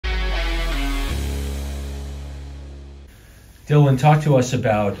Dylan, talk to us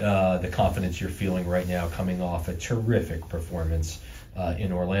about the confidence you're feeling right now coming off a terrific performance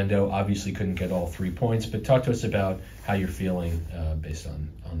in Orlando. Obviously couldn't get all 3 points, but talk to us about how you're feeling based on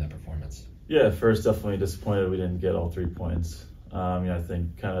that performance. Yeah, first definitely disappointed we didn't get all 3 points. I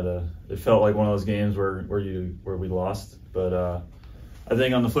think kind of it felt like one of those games where we lost, but I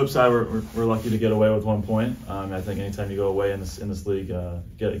think on the flip side we're lucky to get away with 1 point. I think anytime you go away in this league,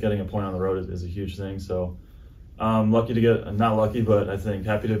 getting a point on the road is a huge thing. So lucky to get, not lucky, but I think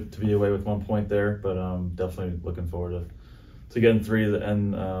happy to be away with 1 point there. But definitely looking forward to getting 3.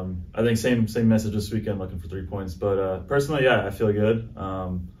 And I think same message this weekend, looking for 3 points. But personally, yeah, I feel good.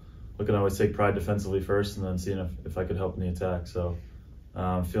 Looking to always take pride defensively first, and then seeing if I could help in the attack. So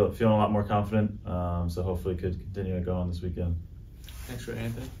feeling a lot more confident. So hopefully could continue to go on this weekend. Thanks for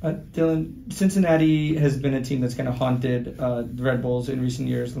Anthony. Dylan, Cincinnati has been a team that's kind of haunted the Red Bulls in recent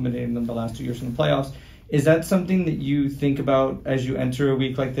years, eliminating them the last 2 years in the playoffs. Is that something that you think about as you enter a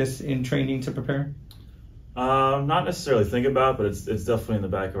week like this in training to prepare? Not necessarily think about, but it's definitely in the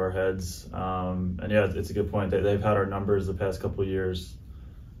back of our heads. And yeah, it's a good point. They've had our numbers the past couple of years.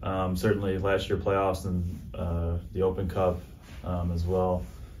 Certainly last year playoffs and the Open Cup as well.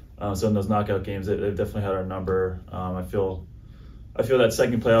 So in those knockout games, they've definitely had our number. I feel that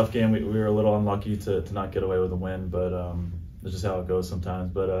second playoff game we were a little unlucky to not get away with a win, but it's just how it goes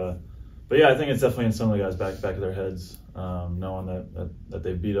sometimes. But yeah, I think it's definitely in some of the guys back of their heads, knowing that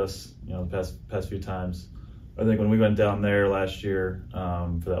they beat us, the past few times. I think when we went down there last year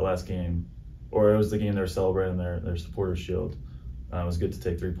for that last game, or it was the game they were celebrating their supporters shield. It was good to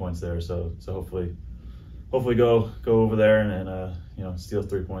take 3 points there. So hopefully go over there and steal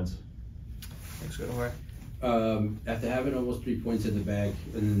 3 points. Thanks, good work. After having almost 3 points in the bag,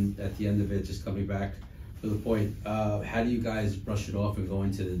 and then at the end of it, just coming back for the point, how do you guys brush it off and go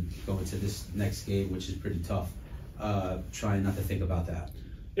into this next game, which is pretty tough? Trying not to think about that.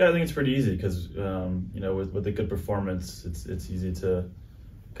 Yeah, I think it's pretty easy because with a good performance, it's easy to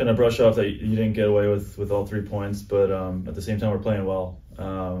kind of brush off that you didn't get away with all 3 points, but at the same time we're playing well,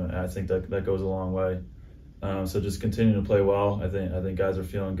 and I think that goes a long way. So just continue to play well. I think guys are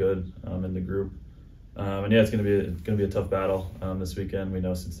feeling good in the group, and yeah, it's gonna be a tough battle this weekend. We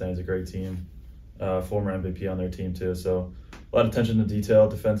know Cincinnati's a great team, former MVP on their team too. So a lot of attention to detail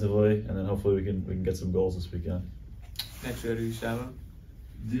defensively, and then hopefully we can get some goals this weekend. Next, go to Gustavo.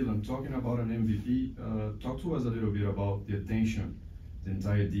 Dylan, talking about an MVP, talk to us a little bit about the attention the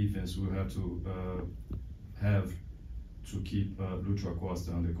entire defense will have to keep Lucho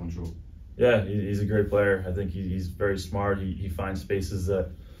Acosta under control. Yeah, he's a great player. I think he's very smart. He finds spaces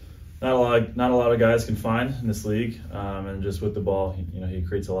that not a lot of guys can find in this league, and just with the ball, he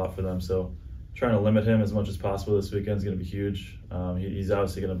creates a lot for them. So trying to limit him as much as possible this weekend is going to be huge. He's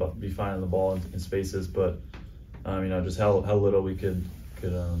obviously going to be finding the ball in spaces, but just how little we could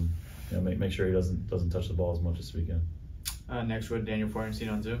make sure he doesn't touch the ball as much this weekend. Next, with Daniel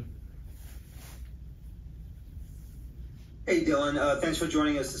Florenstein on Zoom. Hey Dylan, thanks for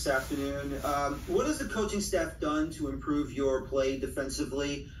joining us this afternoon. What has the coaching staff done to improve your play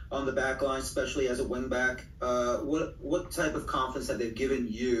defensively on the back line, especially as a wingback? What type of confidence have they given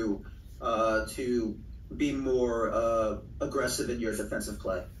you to be more aggressive in your defensive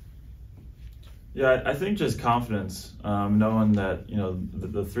play? Yeah, I think just confidence, knowing that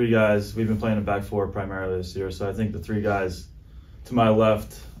the 3 guys, we've been playing a back 4 primarily this year, so I think the 3 guys to my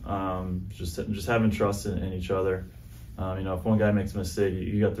left, just having trust in each other. If one guy makes a mistake,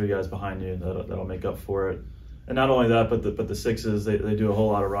 you got 3 guys behind you that'll make up for it. And not only that, but the 6s, they do a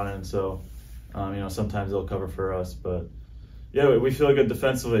whole lot of running, so sometimes they'll cover for us. But yeah, we feel good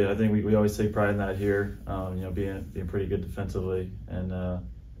defensively. I think we always take pride in that here, being pretty good defensively, and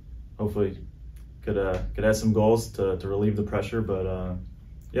hopefully could add some goals to relieve the pressure. But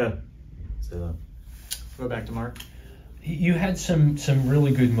yeah, say that. Go back to Mark. You had some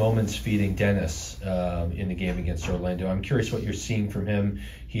really good moments feeding Dennis in the game against Orlando. I'm curious what you're seeing from him.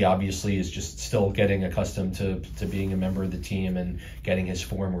 He obviously is just still getting accustomed to being a member of the team and getting his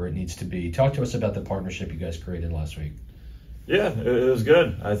form where it needs to be. Talk to us about the partnership you guys created last week. Yeah, it was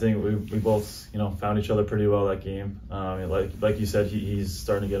good. I think we both found each other pretty well that game. Like you said, he's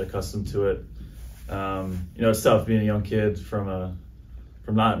starting to get accustomed to it. It's tough being a young kid from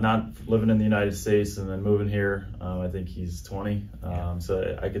not living in the United States and then moving here. I think he's 20,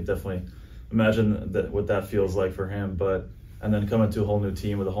 so I could definitely imagine what that feels like for him. And then coming to a whole new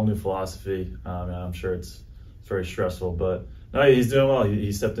team with a whole new philosophy, I'm sure it's very stressful. But no, he's doing well.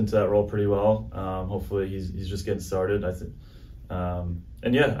 He stepped into that role pretty well. Hopefully he's just getting started. I think,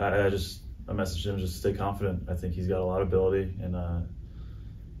 and yeah, I messaged him just stay confident. I think he's got a lot of ability, and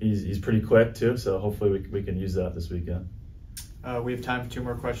he's pretty quick too. So hopefully we can use that this weekend. We have time for 2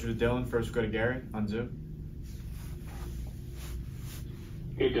 more questions with Dylan. First, we'll go to Gary on Zoom.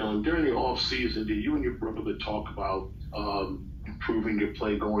 Hey Dylan, during the off season, did you and your brother talk about improving your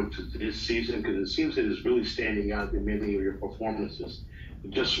play going to this season? Because it seems that it's really standing out in many of your performances.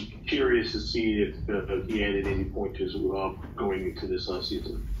 Just curious to see if he added any pointers going into this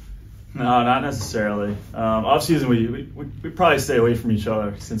season. No, not necessarily. Off season, we probably stay away from each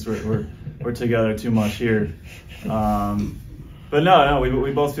other since we're together too much here. But no,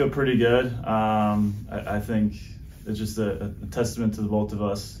 we both feel pretty good. I think it's just a testament to the both of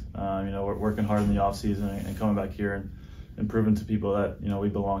us. We're working hard in the off season and coming back here and proving to people that we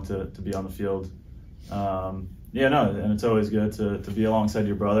belong to be on the field. And it's always good to be alongside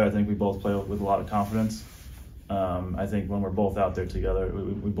your brother. I think we both play with a lot of confidence. I think when we're both out there together,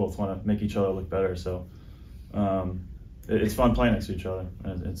 we both want to make each other look better. So it's fun playing next to each other,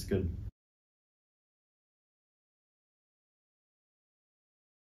 and it's good.